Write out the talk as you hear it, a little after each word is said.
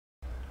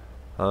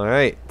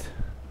Alright,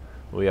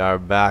 we are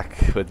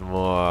back with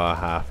more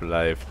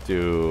Half-Life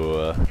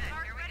 2.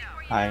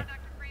 Hi.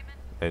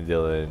 And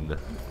Dylan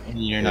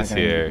And you're not is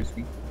gonna here. introduce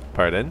me?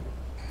 Pardon?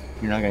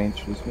 You're not gonna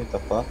introduce me? What the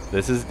fuck?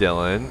 This is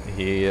Dylan.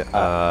 He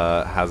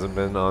hasn't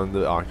been on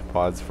the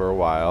Octopods for a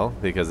while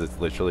because it's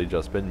literally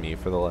just been me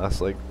for the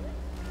last like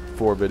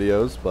 4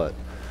 videos, but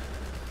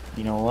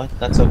You know what?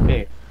 That's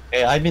okay.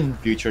 Hey, I've been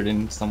featured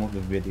in some of the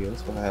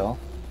videos. What the hell?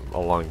 a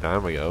long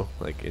time ago,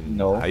 like in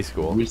No. high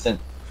school.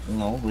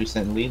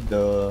 Recently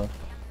the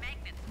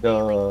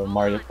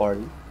Mario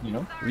Party. You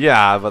know?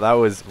 Yeah, but that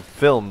was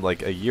filmed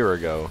like a year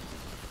ago.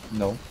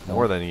 No.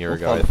 More than a year Don't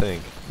ago, I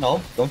think.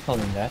 No, don't tell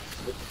them that.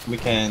 We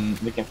can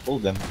fool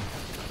them.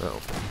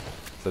 Oh.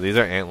 So these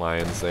are ant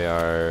lions. They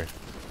are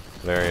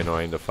very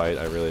annoying to fight.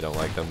 I really don't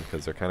like them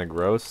because they're kind of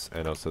gross,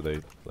 and also they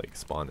like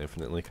spawn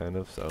infinitely, kind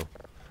of. So,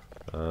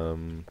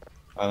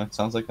 It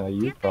sounds like a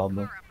you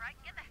problem.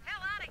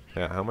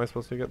 yeah. How am I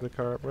supposed to get the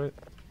car up right?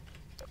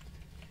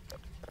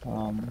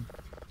 Um.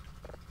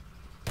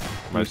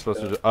 Am I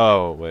supposed to?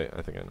 Oh wait,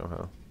 I think I know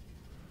how.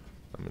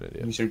 I'm an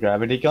idiot. Use your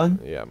gravity gun.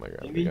 Yeah, my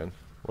gravity Maybe? gun.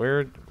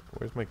 Where's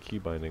my key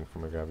binding for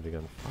my gravity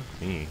gun?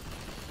 Fuck me.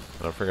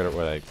 I don't forget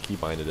what I key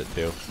binded it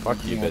to.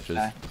 Fuck you, Yeah, bitches.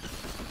 okay.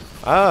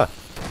 Ah!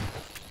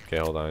 Okay,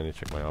 hold on. I need to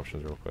check my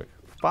options real quick.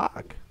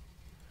 Fuck!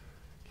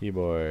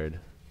 Keyboard.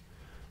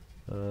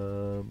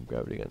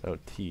 Gravity gun. Oh,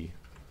 T.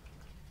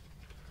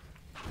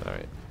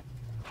 Alright.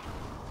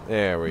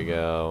 There we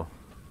go.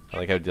 I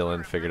like how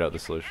Dylan figured out the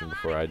solution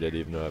before I did,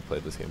 even though I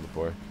played this game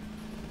before.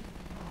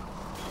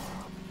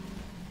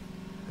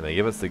 And they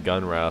give us the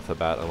gun right off the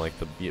bat, unlike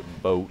the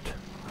boat.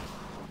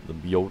 The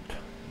boat.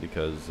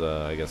 Because,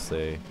 I guess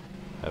they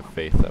have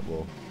faith that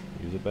we'll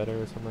use it better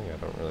or something. I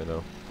don't really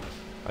know.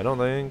 I don't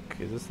think...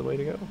 Is this the way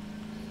to go?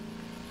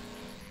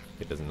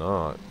 It is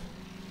not.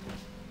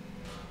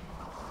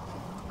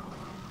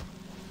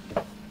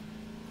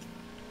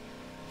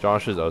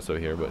 Josh is also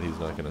here, but he's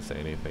not going to say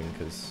anything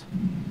because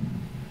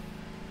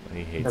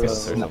he hates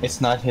us or something.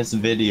 It's not his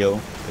video.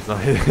 It's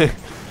not his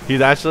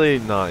he's actually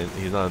not.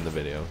 He's not in the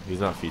video. He's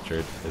not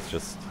featured. It's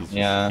just he's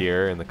just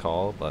here in the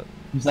call. But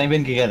He's not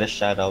even gonna get a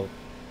shout out.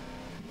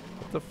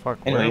 what the fuck?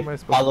 Anyway, Where am I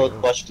supposed follow to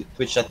go?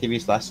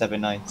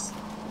 twitch.tv/7Nines.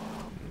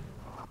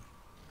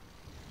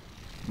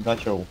 You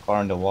got your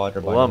car in the water.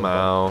 Well,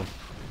 I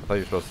thought you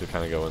were supposed to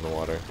kind of go in the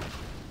water.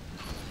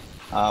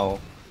 Ow.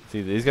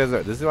 See, these guys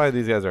are. This is why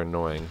these guys are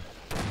annoying.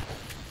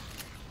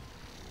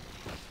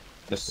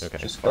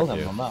 Just kill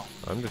them. I'm out.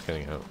 I'm just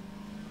getting out.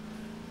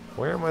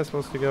 Where am I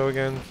supposed to go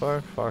again? For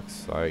fuck's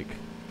sake.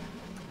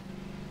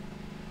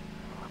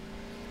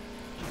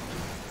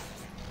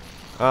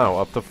 Oh,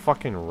 up the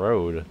fucking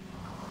road.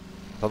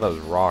 I thought that was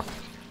rock.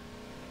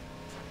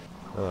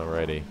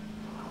 Alrighty.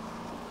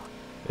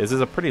 This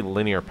is a pretty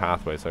linear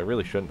pathway, so I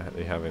really shouldn't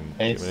be having...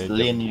 It's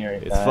linear,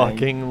 It's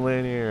fucking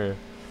linear.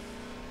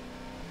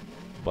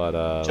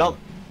 But, jump!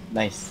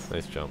 Nice.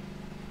 Nice jump.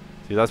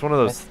 See, that's one of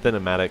those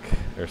cinematic,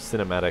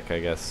 I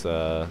guess,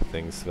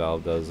 things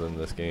Valve does in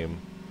this game.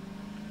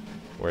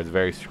 Where it's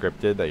very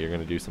scripted that you're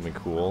going to do something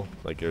cool.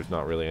 Like, there's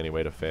not really any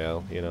way to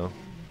fail, you know?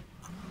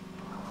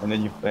 And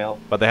then you fail.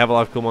 But they have a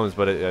lot of cool moments,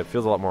 but it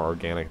feels a lot more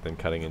organic than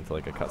cutting into,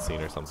 like, a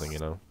cutscene or something, you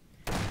know?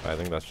 But I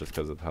think that's just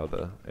because of how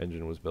the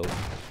engine was built.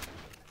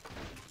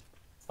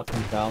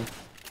 Fucking down.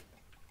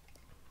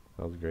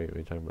 That was great. What are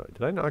you talking about?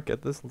 Did I not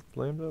get this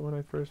Lambda when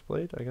I first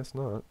played? I guess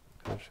not.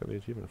 I just got the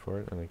achievement for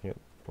it, and I can't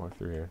walk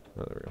through here.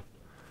 Oh, there we go.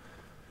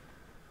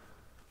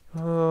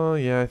 Oh,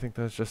 yeah, I think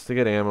that's just to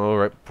get ammo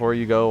right before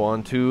you go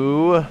on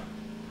to...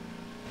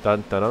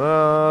 Dun, dun, dun,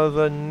 dun,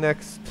 the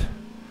next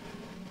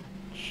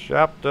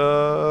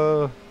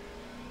chapter.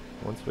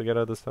 Once we get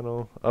out of this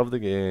tunnel of the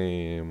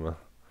game.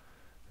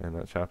 And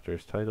that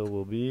chapter's title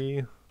will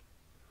be...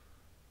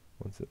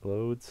 Once it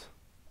loads.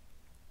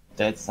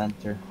 Dead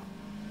center.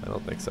 I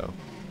don't think so.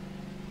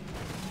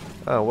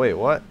 Oh, wait,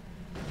 what?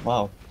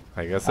 Wow.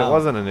 I guess it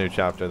wasn't a new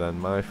chapter then.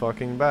 My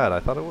fucking bad.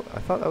 I thought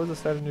that was the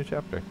start of a new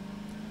chapter.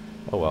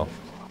 Oh well.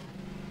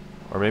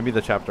 Or maybe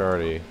the chapter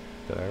already...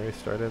 Did I already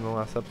start it in the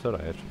last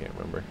episode? I actually can't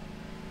remember.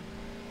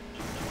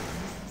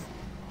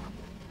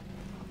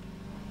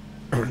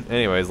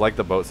 Anyways, like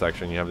the boat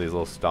section, you have these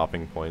little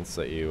stopping points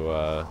that you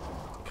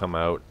come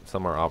out.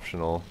 Some are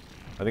optional.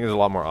 I think there's a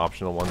lot more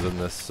optional ones in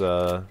this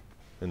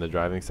in the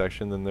driving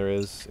section than there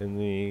is in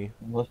the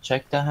We'll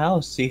check the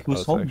house, see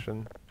who's home.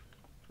 section.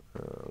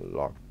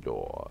 Locked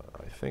door.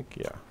 I think,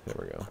 yeah. There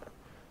we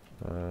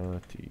go.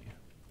 T.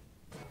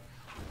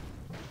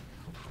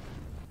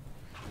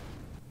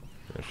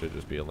 There should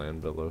just be a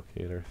lambda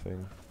locator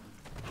thing.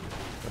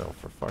 Oh,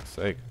 for fuck's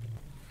sake.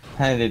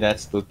 How did that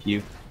spook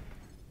you?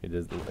 It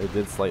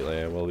did slightly,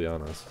 I will be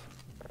honest.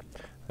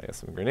 I got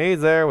some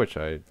grenades there, which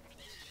I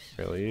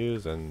rarely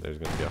use, and there's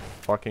gonna be a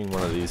fucking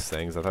one of these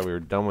things. I thought we were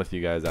done with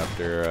you guys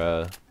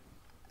after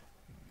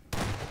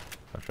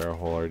our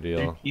whole ordeal.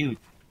 They're cute.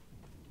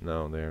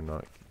 No, they're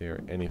not.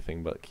 They're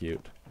anything but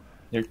cute.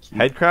 They're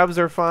cute. Head crabs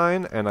are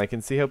fine, and I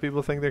can see how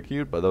people think they're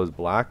cute, but those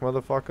black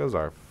motherfuckers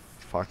are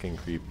fucking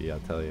creepy, I'll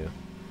tell you.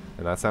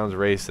 And that sounds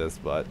racist,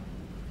 but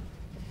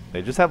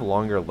They just have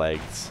longer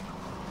legs.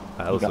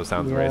 That also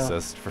sounds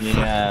racist. For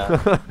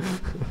yeah.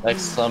 Like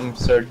some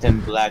certain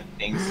black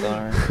things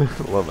are.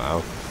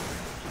 Lamau.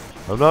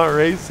 I'm not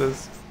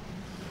racist.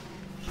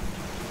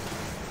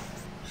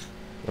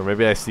 Or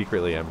maybe I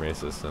secretly am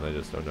racist and I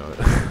just don't know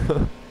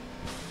it.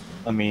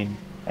 I mean,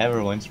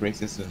 everyone's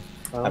racist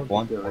at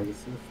one point.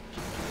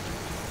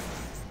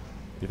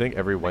 You think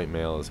every white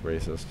male is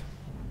racist?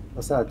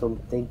 Also, I don't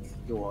think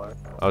you are.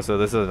 Oh, so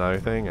this is another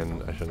thing,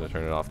 and I shouldn't have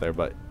turned it off there,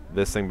 but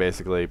this thing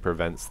basically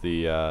prevents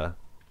the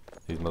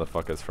these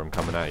motherfuckers from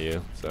coming at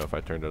you. So if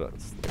I turned it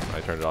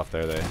off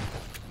there, they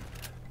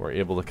were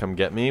able to come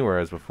get me,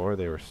 whereas before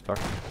they were stuck.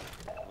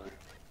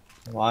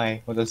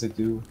 Why? What does it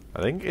do?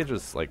 I think it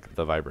just, like,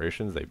 the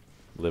vibrations, they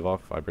live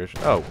off vibration.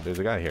 Oh, there's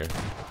a guy here.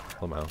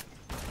 Lamau.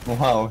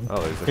 Wow.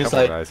 Oh, there's a He's couple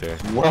like, guys here.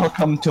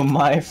 welcome to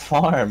my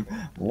farm.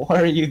 What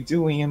are you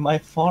doing in my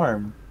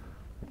farm?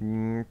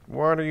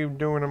 What are you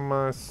doing in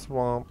my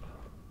swamp?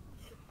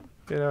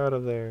 Get out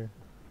of there.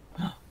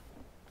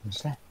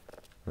 What's that?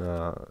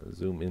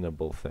 Zoom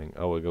inable thing.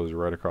 Oh, it goes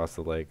right across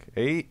the lake.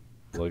 Hey,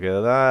 look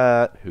at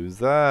that. Who's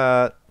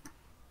that?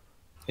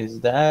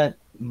 Is that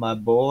my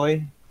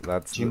boy?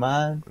 That's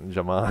Jiman?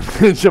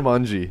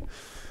 Jumanji.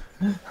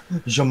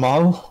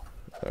 Jamal?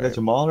 Is Alright, that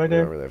Jamal right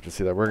there? We have to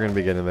see that. We're going to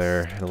be getting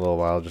there in a little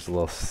while. Just a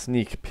little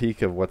sneak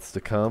peek of what's to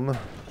come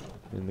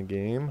in the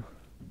game.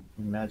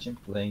 Imagine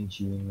playing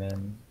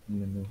G-Man in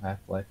the new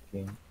Half-Life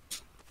game.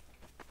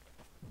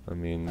 I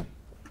mean,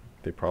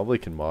 they probably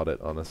can mod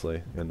it,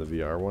 honestly, in the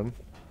VR one.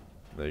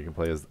 That you can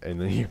play as, and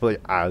then you can play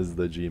as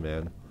the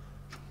G-Man.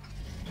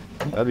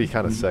 That'd be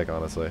kind of sick,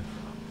 honestly.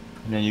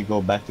 And then you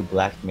go back to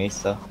Black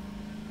Mesa.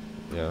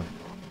 Yeah.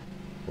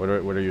 What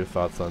are your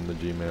thoughts on the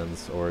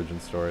G-Man's origin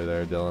story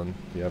there, Dylan?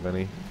 Do you have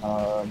any?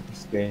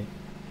 He's gay.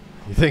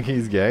 You think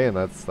he's gay, and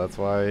that's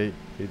why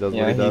he does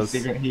what he does?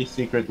 He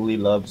secretly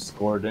loves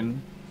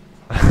Gordon.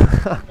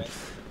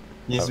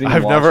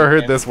 I've never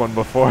heard this one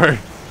before.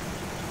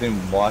 He's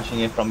been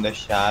watching it from the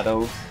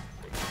shadows.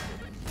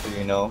 So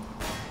you know.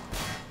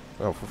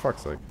 Oh, for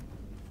fuck's sake.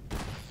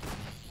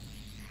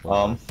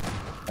 I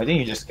think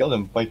you just killed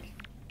him. Like,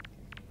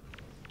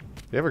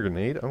 you have a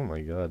grenade? Oh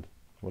my god.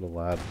 What a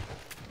lad.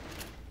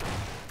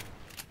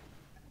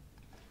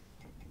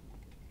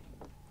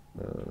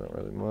 Not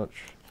really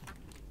much.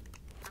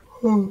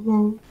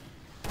 Oh,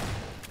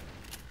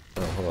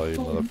 hello, you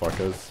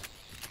motherfuckers.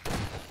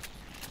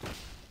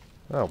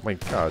 Oh my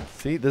god.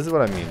 See, this is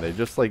what I mean. They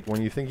just, like,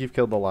 when you think you've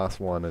killed the last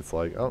one, it's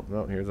like, oh,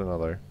 no, here's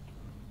another.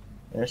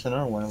 there's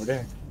another one over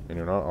there. And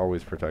you're not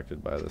always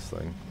protected by this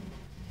thing.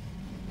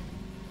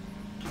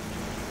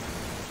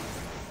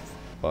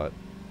 But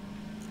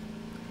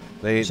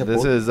this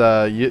is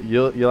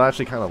you'll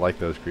actually kind of like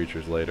those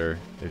creatures later.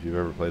 If you've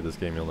ever played this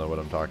game, you'll know what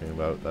I'm talking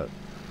about. That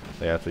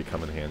they actually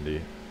come in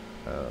handy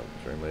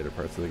during later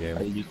parts of the game.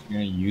 Are you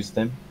gonna use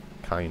them?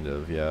 Kind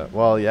of, yeah.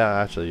 Well,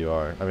 yeah, actually you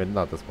are. I mean,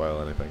 not to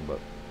spoil anything, but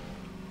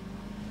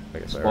I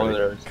guess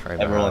spoilers.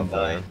 Everyone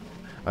died.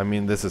 I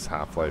mean, this is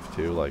Half-Life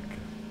 2. Like,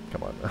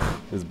 come on.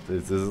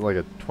 This is like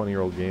a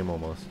 20-year-old game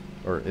almost.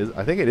 Or is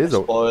I think it is.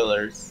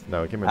 Spoilers.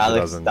 No, it came in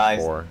Alex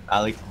 2004. dies.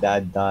 Alex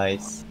dad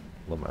dies.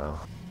 Lamau.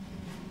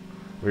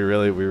 We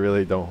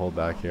really don't hold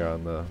back here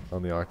on the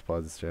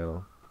Octopods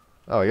channel.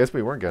 Oh, I guess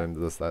we weren't getting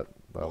into this that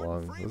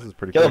long. This is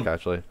pretty quick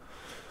actually.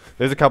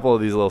 There's a couple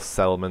of these little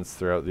settlements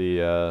throughout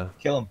the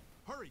Kill him.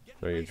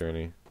 throughout your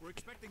journey.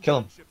 Kill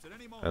him.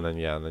 And then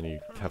yeah, and then you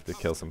have to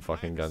kill some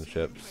fucking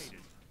gunships.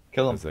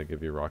 Kill him. Because they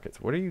give you rockets.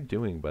 What are you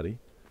doing, buddy?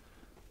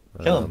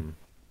 Kill him.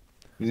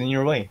 He's in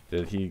your way.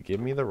 Did he give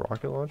me the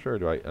rocket launcher, or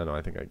do I? Oh no,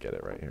 I think I get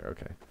it right here.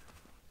 Okay.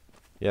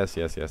 Yes,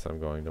 I'm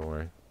going. Don't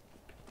worry.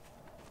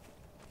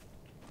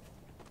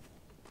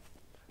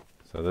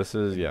 So this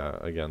is, yeah,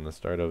 again, the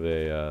start of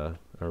a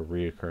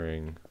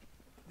reoccurring.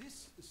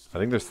 I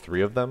think there's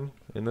 3 of them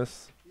in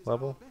this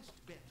level.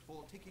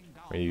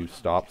 Where you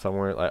stop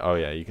somewhere, like, oh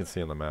yeah, you can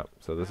see on the map.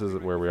 So this is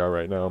where we are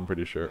right now. I'm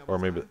pretty sure, or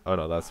maybe, oh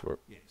no, that's where.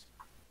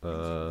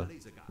 No,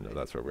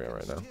 that's where we are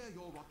right now.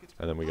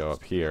 And then we go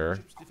up here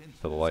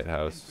to the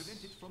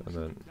lighthouse, and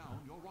then,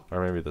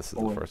 or maybe this is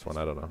the first one.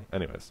 I don't know.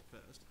 Anyways,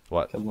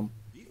 what? Kill them.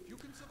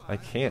 I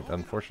can't,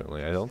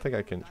 unfortunately. I don't think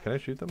I can. Can I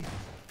shoot them?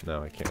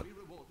 No, I can't.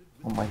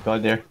 Oh my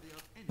god,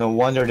 no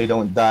wonder they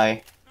don't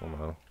die. Oh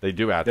no. They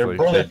do actually.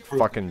 They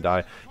fucking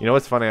die. You know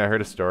what's funny? I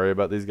heard a story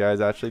about these guys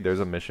actually.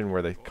 There's a mission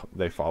where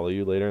they follow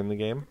you later in the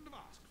game.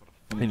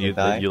 And you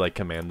like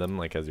command them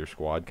like as your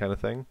squad kind of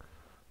thing.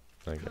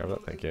 Thank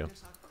you.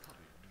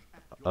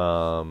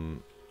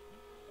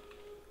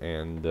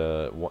 And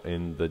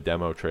in the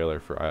demo trailer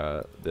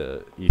for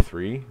the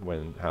E3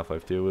 when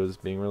Half-Life 2 was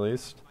being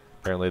released,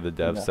 apparently the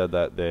devs said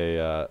that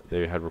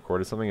they had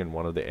recorded something and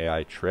one of the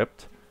AI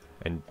tripped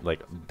and like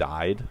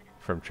died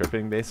from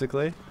tripping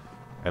basically,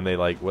 and they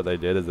like what they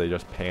did is they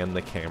just panned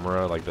the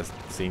camera, like the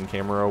scene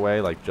camera away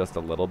like just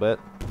a little bit.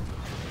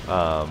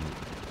 No,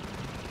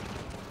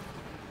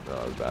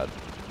 that was bad.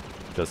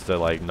 Just to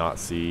like not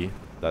see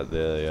that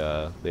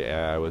the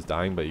AI was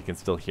dying, but you can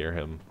still hear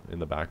him in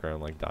the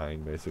background like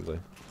dying basically.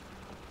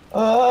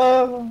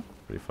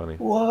 Pretty funny.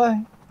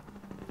 Why?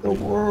 the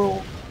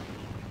world.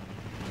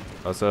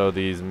 Also,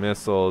 these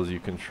missiles you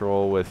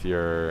control with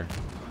your,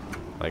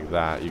 like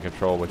that, you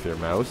control with your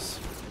mouse,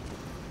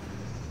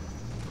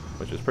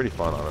 which is pretty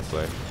fun,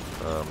 honestly.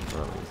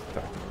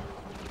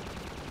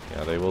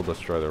 Yeah, they will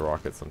destroy the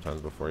rockets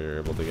sometimes before you're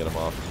able to get them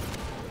off.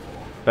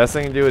 Best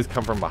thing to do is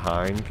come from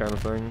behind, kind of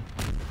thing,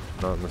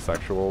 not in a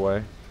sexual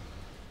way.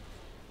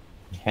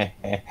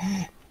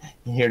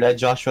 You hear that,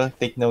 Joshua?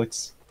 Take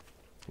notes.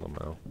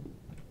 Lamau.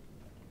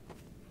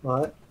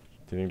 What?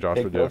 Do you think Josh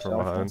Take would do it notes, from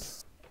behind?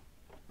 Joshua.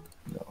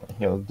 No,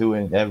 he'll do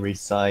it every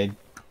side.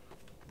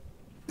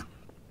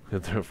 He'll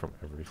do it from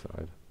every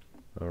side.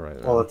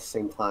 Alright. All at the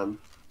same time.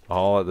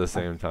 All at the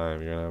same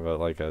time. You're gonna have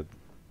like a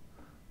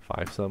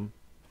five-some?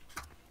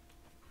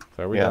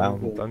 So are we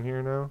done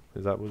here now?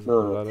 Is that was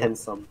No, that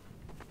 10-some.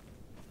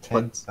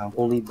 10 some.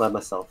 Only by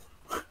myself.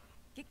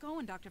 Get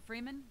going, Dr.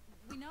 Freeman.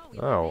 We know.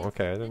 Oh,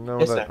 okay. I didn't know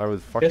Yes, that sir. I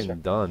was Yes, fucking sir.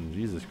 done.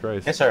 Jesus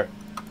Christ. Yes, sir.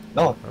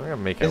 No. I'm gonna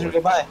make Yes, it. sir.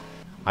 Goodbye.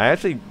 I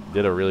actually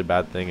did a really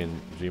bad thing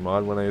in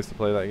Gmod when I used to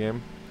play that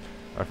game.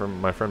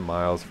 My friend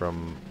Miles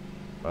from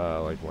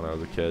like when I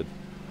was a kid,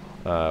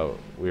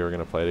 we were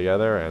gonna play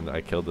together, and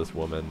I killed this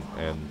woman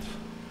and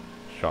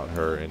shot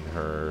her in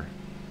her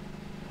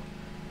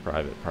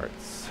private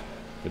parts,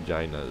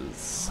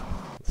 vaginas,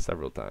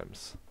 several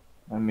times.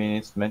 I mean,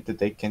 it's meant to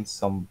take in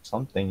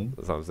something.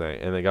 That's what I'm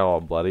saying. And they got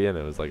all bloody, and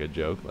it was like a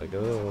joke, like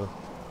oh.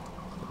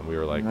 And we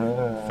were like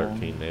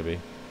 13 maybe.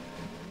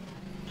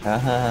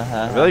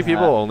 I feel like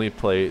people only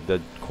play,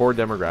 the core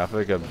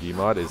demographic of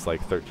Gmod is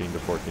like 13 to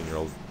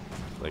 14-year-old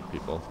like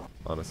people,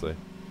 honestly.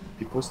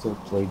 People still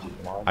play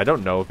Gmod. I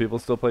don't know if people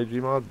still play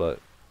Gmod, but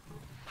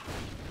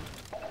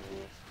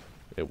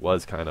it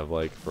was kind of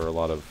like for a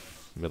lot of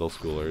middle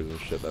schoolers and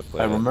shit that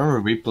played I it.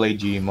 remember we played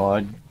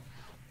Gmod.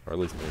 Or at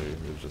least maybe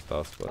it was just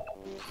us, but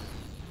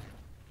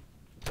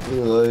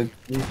We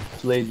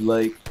played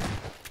like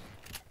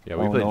yeah,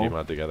 we played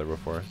Gmod together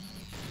before.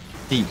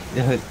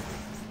 the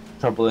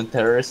Trouble in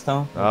Terrorist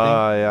Town.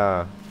 Ah,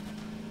 yeah.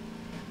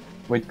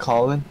 With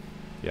Colin.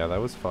 Yeah, that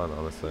was fun,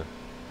 honestly.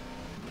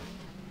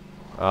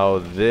 Oh,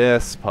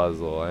 this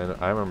puzzle. And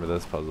I remember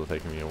this puzzle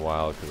taking me a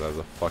while because I was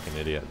a fucking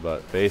idiot.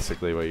 But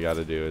basically what you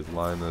gotta do is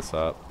line this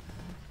up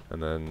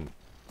and then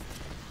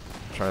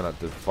try not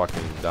to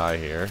fucking die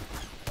here.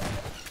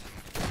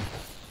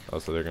 Oh,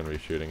 so they're gonna be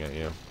shooting at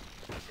you.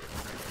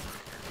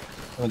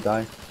 Don't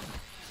die.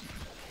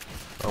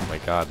 Oh my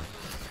god.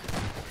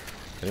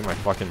 I need my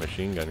fucking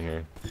machine gun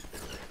here.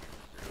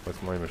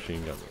 What's my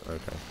machine gun?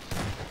 Okay.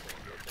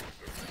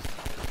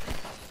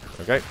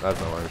 Okay, that's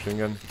not my machine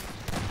gun.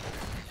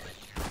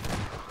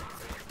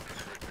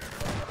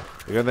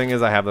 The good thing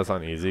is I have this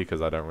on easy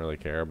because I don't really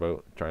care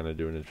about trying to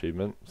do an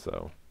achievement,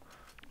 so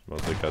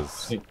mostly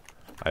because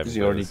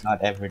You already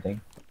got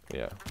everything.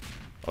 Yeah.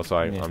 Also,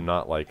 I'm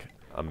not like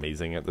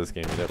amazing at this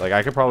game either. Like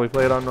I could probably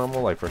play it on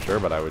normal, like for sure,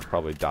 but I would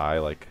probably die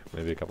like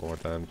maybe a couple more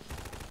times.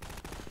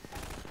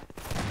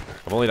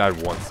 I've only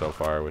died once so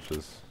far, which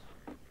is,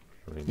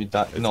 I mean, You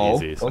died? it's No.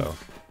 easy, so.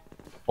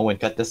 Owen,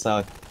 cut this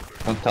out.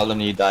 Don't tell them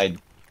you died.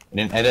 And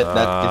then edit that.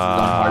 This is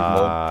on hard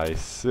mode. I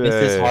see.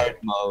 This is hard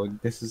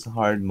mode. This is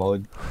hard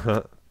mode.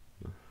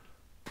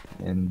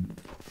 And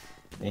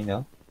you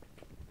know,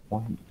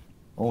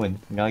 Owen,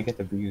 you gotta get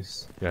the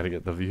views. Gotta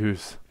get the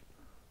views.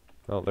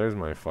 Oh, there's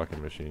my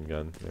fucking machine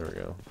gun. There we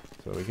go.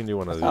 So we can do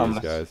one of That's these,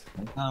 not guys.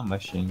 It's not a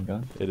machine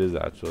gun. It is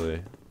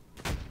actually.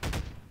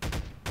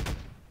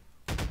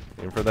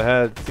 Aim for the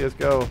head.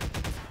 CS:GO.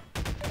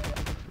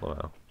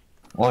 Wow.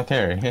 Well,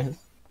 there he is.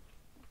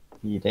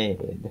 He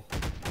did.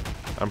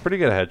 I'm pretty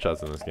good at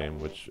headshots in this game,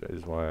 which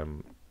is why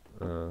I'm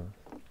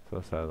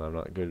so sad I'm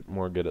not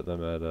more good at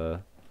them at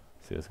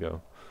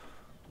CS:GO.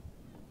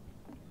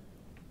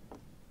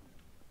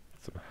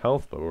 Some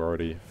health, but we're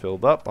already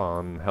filled up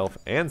on health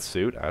and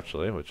suit,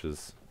 actually, which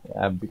is...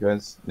 Yeah,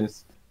 because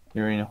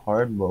you're in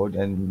hard mode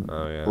and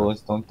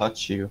bullets don't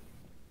touch you.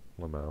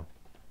 Lamo.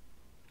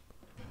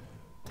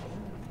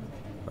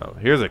 Oh,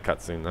 here's a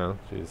cutscene though.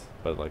 Jeez,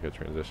 but like a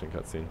transition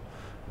cutscene.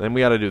 Then we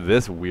gotta do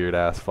this weird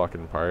ass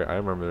fucking part. I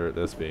remember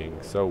this being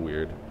so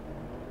weird.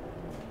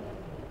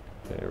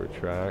 Okay,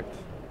 retract.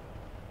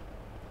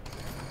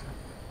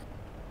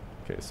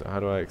 Okay, so how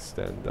do I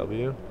extend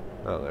W?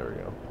 Oh, there we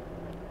go.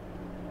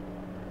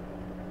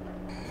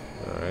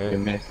 Alright. You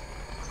missed.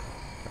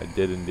 I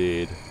did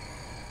indeed.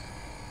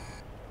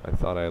 I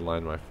thought I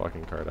lined my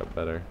fucking card up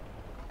better.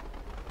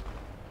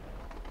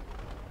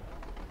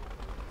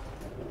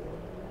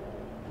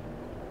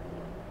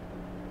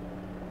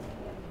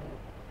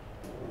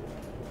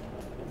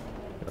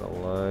 Gotta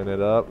line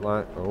it up.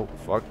 Oh,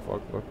 fuck.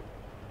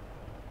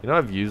 You know,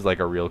 I've used like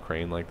a real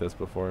crane like this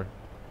before.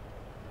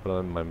 Put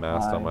on my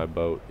mast on my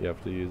boat. You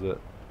have to use it.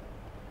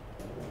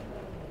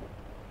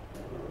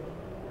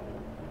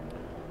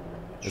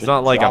 It's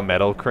not like a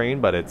metal crane,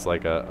 but it's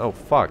like a... Oh,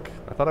 fuck.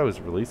 I thought I was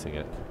releasing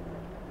it.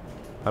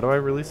 How do I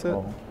release it?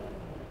 Oh.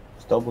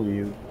 It's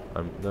W.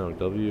 No,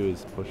 W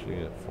is pushing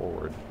it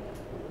forward.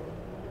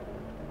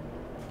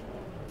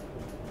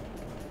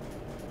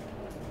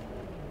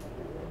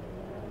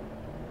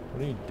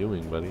 What are you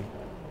doing, buddy?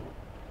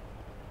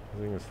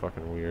 This thing is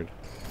fucking weird.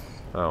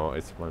 Oh,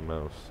 it's my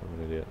mouse. I'm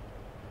an idiot.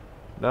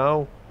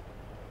 No!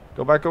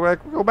 Go back, go back,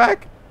 go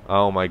back!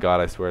 Oh my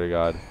god, I swear to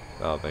god.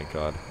 Oh, thank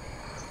god.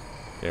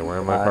 Okay, where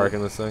am I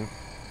parking this thing?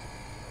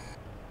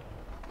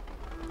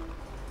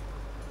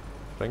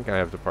 I think I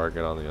have to park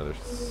it on the other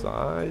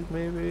side,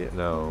 maybe?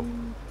 No.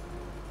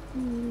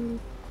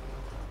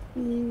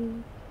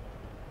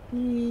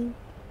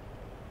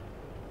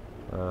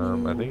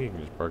 I think you can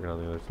just park it on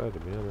the other side, to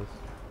be honest.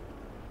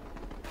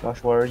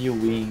 Gosh, what are you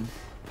weeing?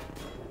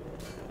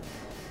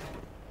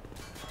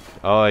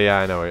 Oh yeah,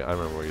 I know. I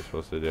remember what you're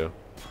supposed to do.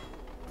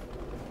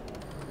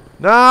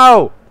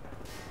 No!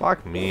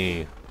 Fuck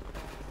me.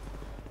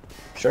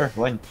 Sure,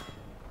 when?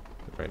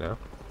 Right now?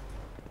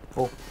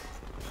 Oh.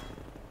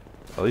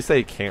 At least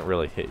they can't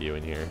really hit you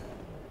in here.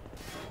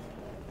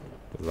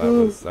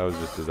 'Cause that was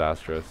just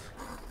disastrous.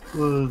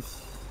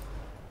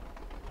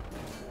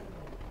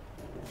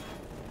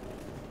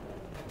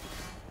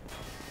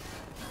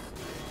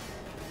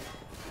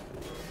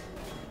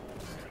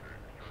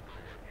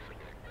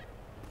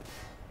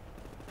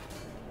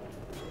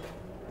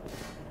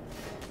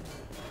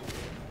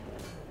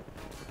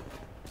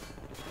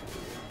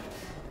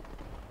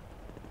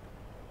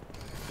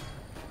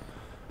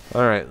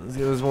 Alright, let's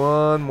give us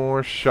one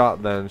more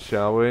shot then,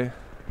 shall we?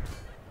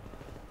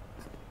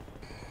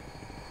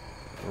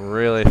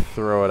 Really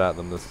throw it at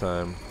them this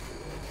time.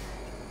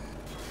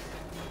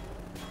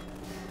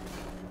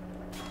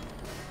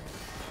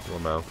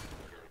 Lamo.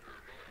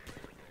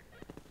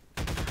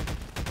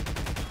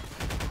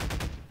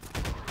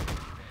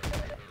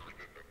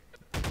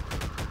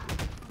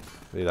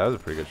 See, that was a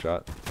pretty good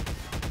shot.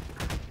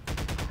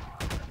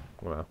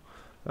 Wow.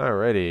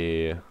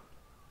 Alrighty.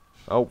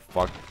 Oh,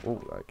 fuck.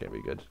 Oh, that can't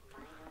be good.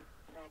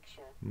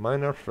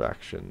 Minor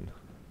fraction.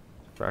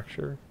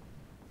 Fracture?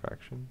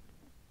 Fraction?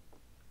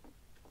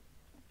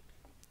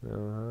 Now,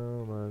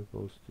 how am I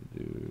supposed to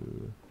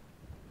do?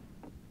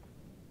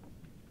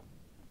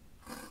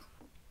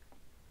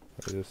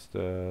 I just,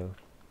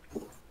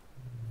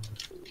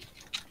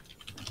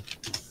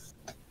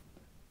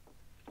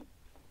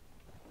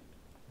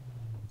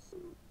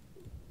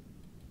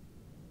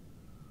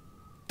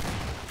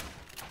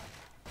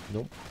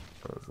 nope.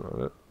 That's not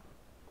it.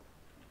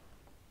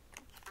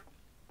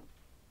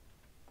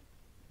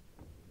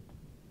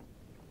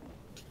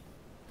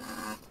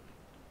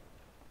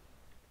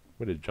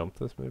 Would it jump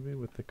this maybe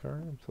with the car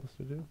I'm supposed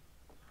to do?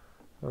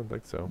 I don't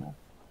think so. No.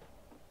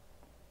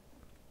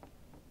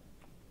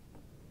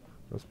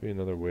 Must be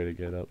another way to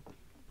get up.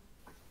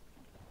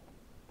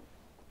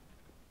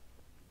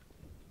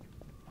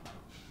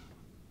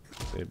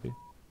 Maybe.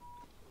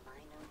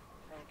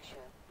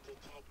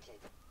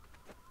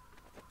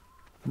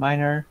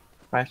 Minor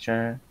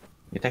fracture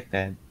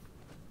detected.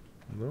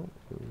 No,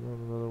 there's not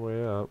another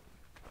way up.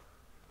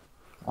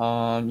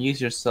 Use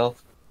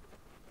yourself.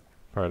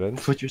 Pardon?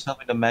 Put yourself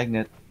in the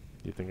magnet.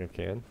 You think I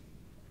can?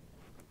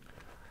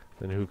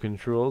 Then who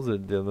controls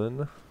it,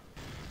 Dylan?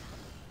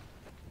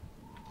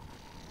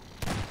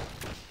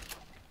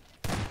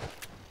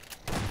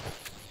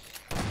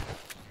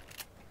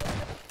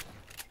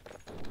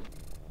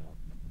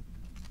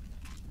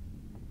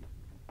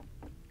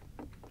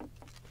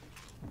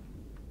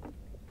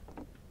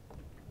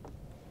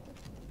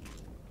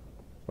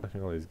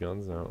 Flashing all these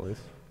guns now, at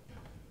least.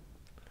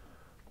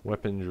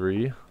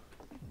 Weaponry.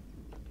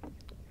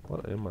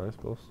 What am I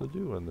supposed to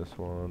do in this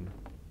one?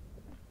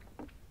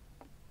 I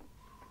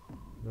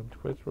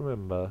don't quite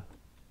remember.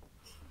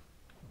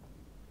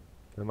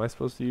 Am I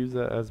supposed to use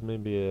that as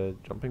maybe a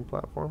jumping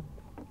platform?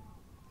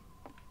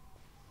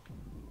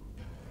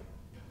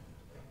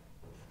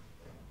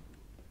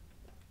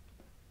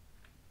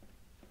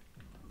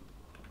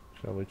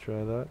 Shall we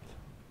try that?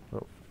 Oh,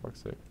 for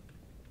fuck's sake.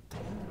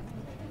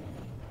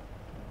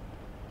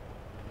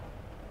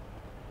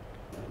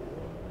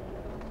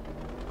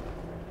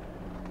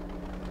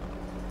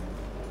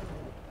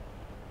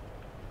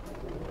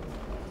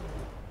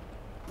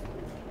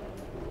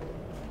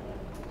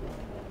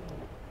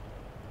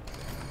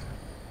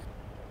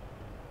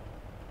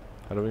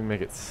 How do we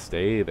make it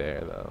stay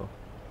there, though?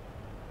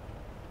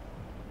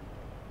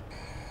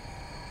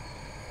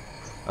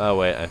 Oh,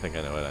 wait, I think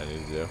I know what I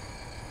need to do.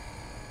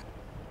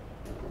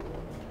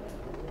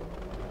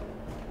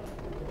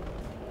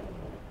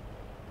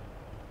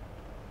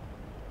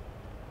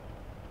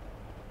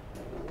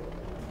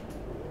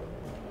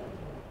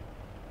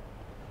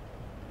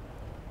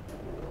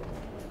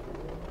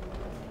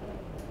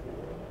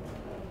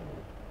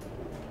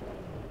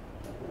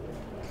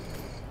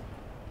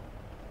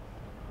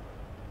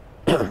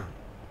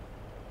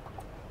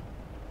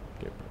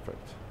 Okay,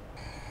 perfect.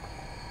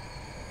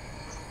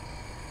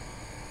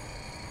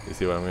 You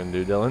see what I'm gonna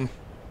do, Dylan?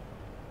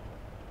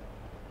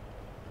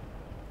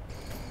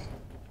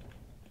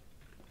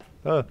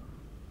 Oh.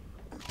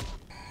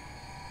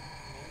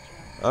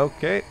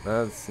 Okay,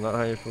 that's not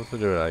how you're supposed to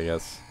do it, I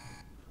guess.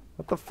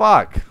 What the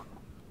fuck?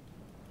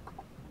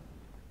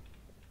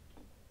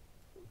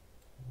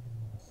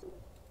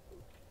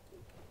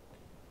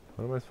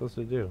 What am I supposed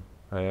to do?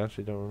 I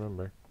actually don't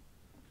remember.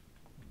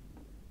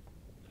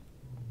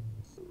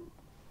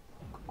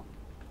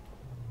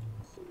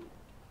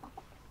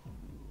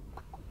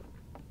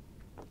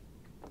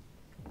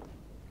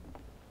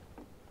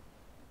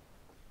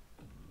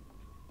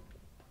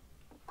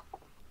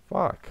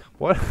 Fuck.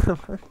 What?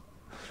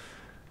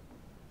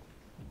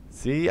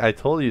 See, I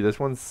told you this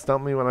one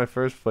stumped me when I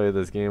first played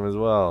this game as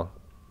well.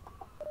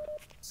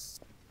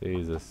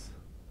 Jesus.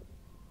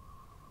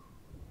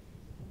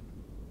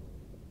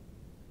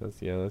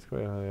 That's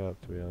quite high up,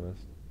 to be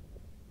honest.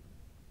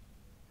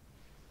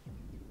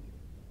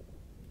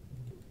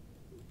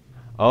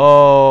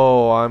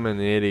 Oh, I'm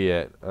an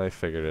idiot. I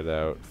figured it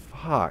out.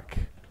 Fuck.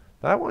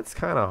 That one's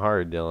kind of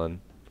hard, Dylan.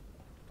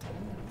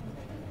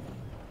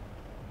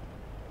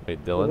 Wait,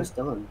 Hey, Dylan? where's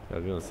Dylan? I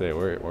was gonna say,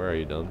 where are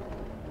you, Dylan?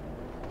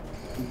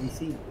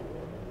 BBC.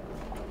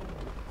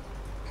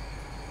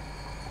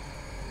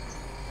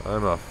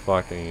 I'm a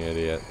fucking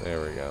idiot.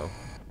 There we go.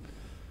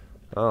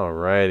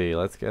 Alrighty,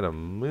 let's get a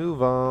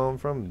move on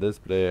from this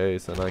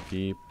place, and I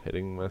keep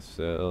hitting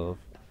myself.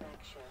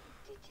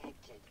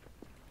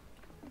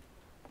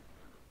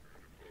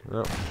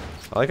 Oh.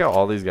 I like how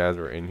all these guys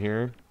were in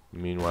here.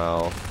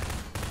 Meanwhile,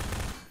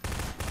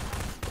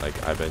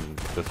 like, I've been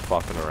just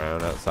fucking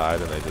around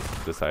outside, and I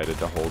just decided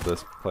to hold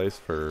this place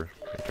for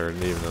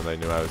eternity, even though they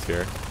knew I was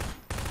here.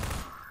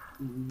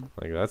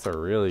 Like, that's a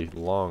really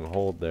long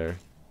hold there.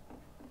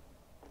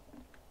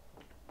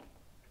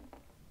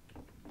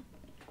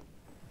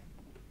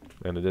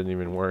 And it didn't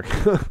even work.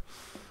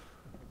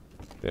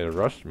 They had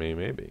rushed me,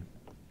 maybe.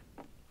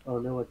 Oh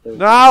no, what the?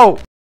 No!